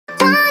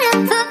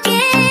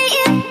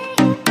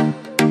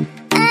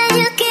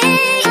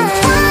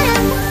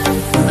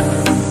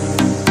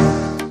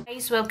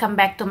Guys, welcome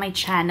back to my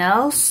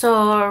channel.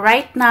 So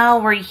right now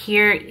we're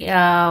here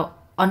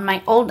on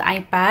my old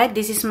iPad.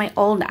 This is my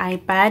old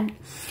iPad,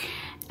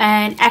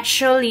 and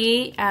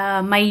actually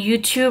my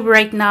YouTube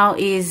right now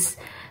is,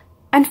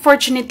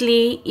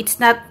 unfortunately, it's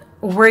not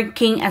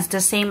working as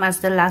the same as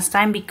the last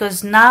time,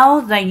 because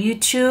now the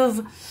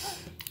YouTube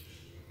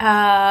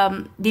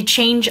they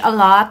change a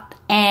lot,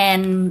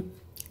 and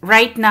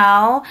right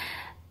now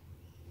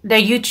the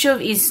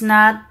YouTube is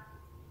not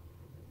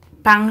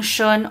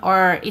function,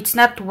 or it's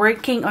not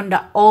working on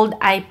the old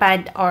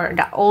iPad or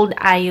the old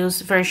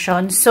iOS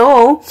version.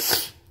 So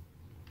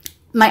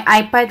my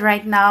iPad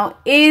right now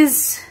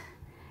is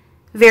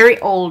very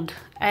old,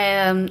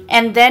 and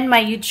then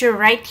my YouTube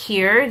right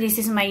here, this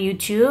is my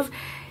YouTube,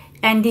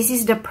 and this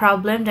is the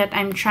problem that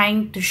I'm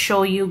trying to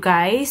show you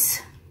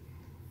guys.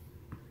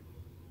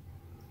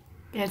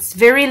 It's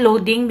very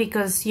loading,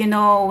 because you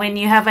know, when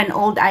you have an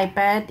old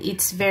iPad,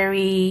 it's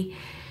very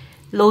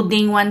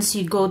loading once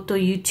you go to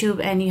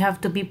YouTube, and you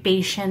have to be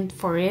patient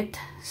for it.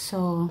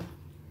 So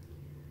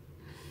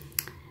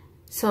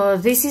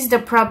this is the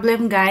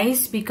problem,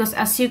 guys, because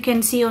as you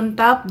can see on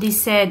top, they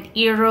said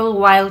error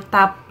while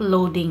tap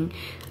loading.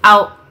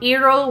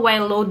 Error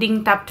while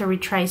loading, tap to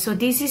retry. So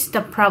this is the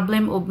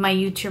problem of my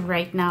YouTube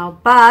right now.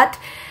 But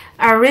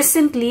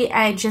recently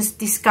I just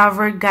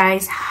discovered,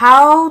 guys,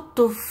 how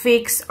to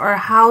fix, or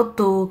how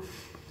to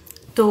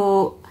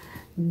do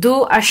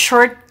a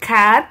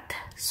shortcut.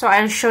 So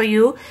I'll show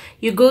you.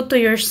 You go to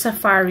your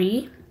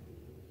Safari.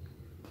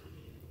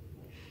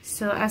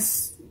 So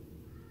this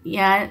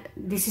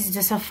is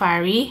the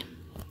Safari,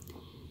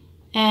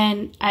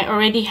 and I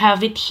already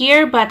have it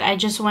here, but I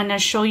just want to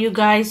show you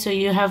guys. So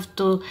you have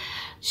to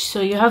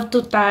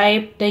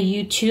type the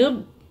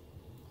YouTube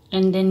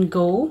and then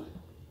go.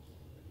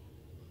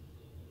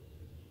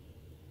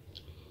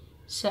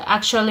 So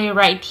actually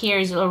right here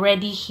is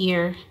already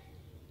here.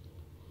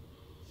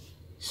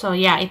 So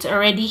yeah, it's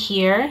already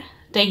here.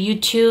 The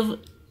YouTube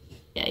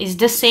is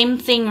the same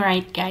thing,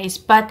 right, guys?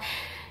 But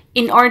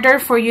in order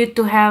for you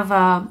to have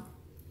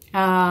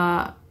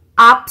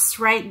apps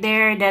right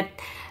there that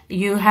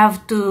you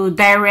have to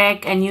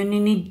direct, and you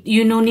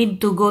no need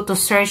to go to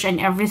search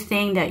and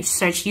everything, that you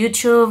search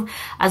YouTube.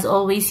 As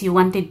always, you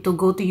wanted to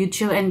go to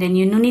YouTube, and then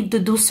you no need to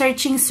do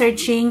searching. So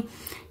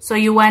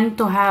you want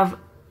to have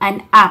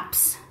an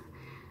apps,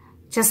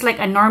 just like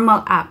a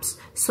normal apps.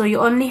 So you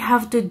only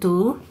have to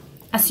do,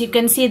 as you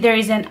can see, there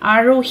is an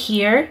arrow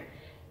here.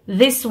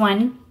 This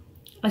one,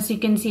 as you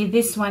can see,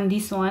 this one.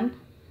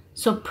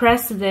 So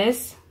press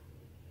this.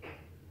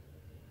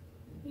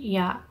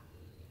 Yeah.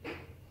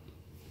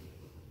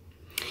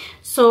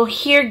 So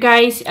here,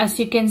 guys, as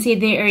you can see,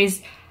 there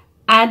is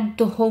add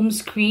to home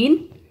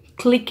screen.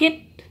 Click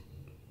it.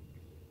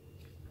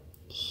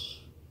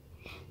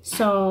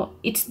 So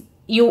it's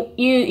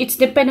it's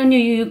depend on you.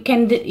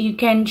 You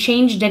can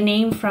change the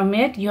name from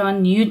it. You're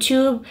on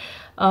YouTube.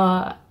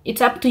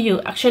 It's up to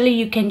you. Actually,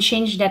 you can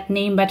change that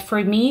name, but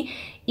for me,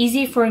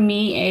 easy for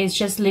me is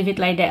just leave it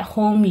like that,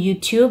 home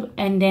YouTube,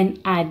 and then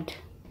add.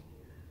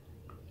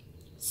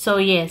 So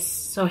yes,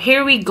 so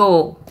here we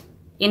go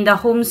in the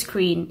home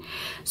screen.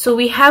 So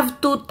we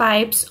have two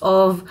types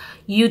of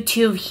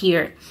YouTube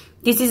here.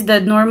 This is the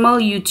normal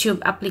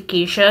YouTube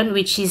application,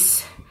 which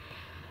is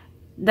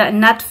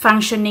not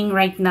functioning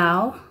right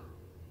now.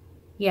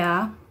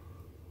 Yeah,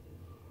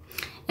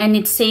 and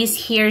it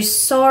says here,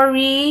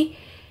 sorry.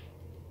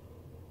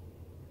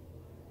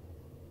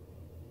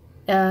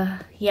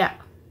 Yeah,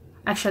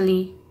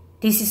 actually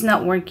this is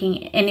not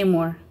working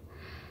anymore.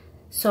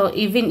 So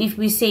even if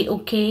we say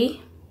okay,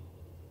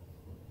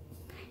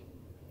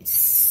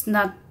 it's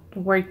not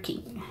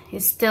working.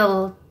 It's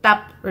still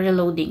tap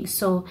reloading.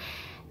 So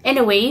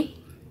anyway,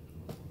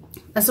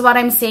 that's what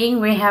I'm saying.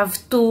 We have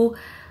two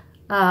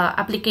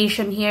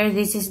application here.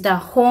 This is the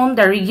home,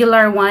 the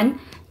regular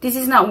one. This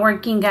is not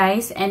working,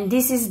 guys, and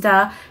this is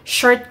the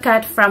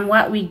shortcut from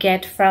what we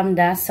get from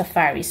the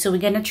Safari. So we're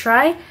gonna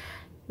try.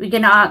 We're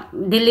gonna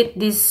delete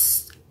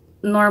this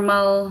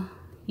normal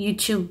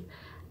YouTube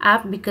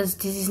app, because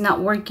this is not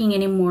working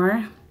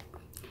anymore.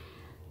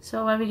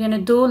 So what we're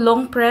gonna do,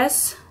 long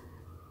press,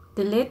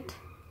 delete.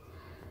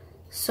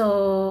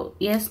 So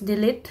yes,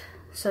 delete.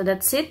 So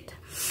that's it.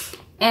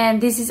 And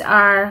this is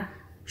our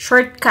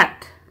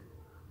shortcut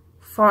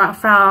for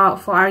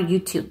our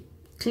YouTube.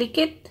 Click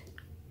it.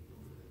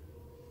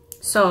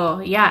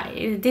 So yeah,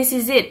 this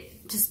is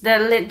it. Just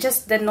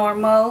the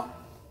normal.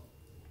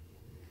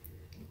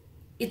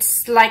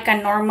 It's like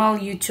a normal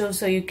YouTube,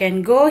 so you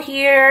can go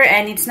here,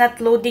 and it's not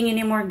loading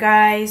anymore,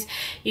 guys.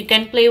 You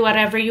can play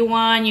whatever you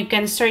want. You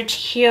can search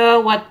here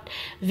what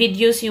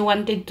videos you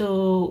wanted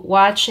to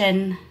watch,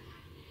 and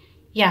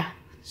yeah.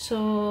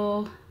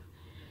 So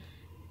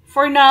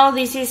for now,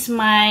 this is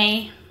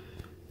my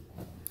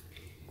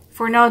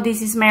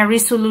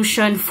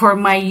resolution for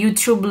my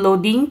YouTube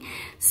loading.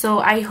 So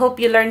I hope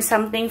you learned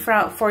something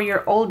for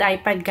your old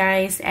iPad,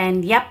 guys.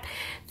 And yep,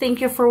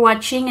 thank you for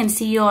watching, and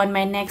see you on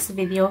my next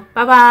video.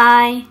 Bye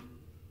bye.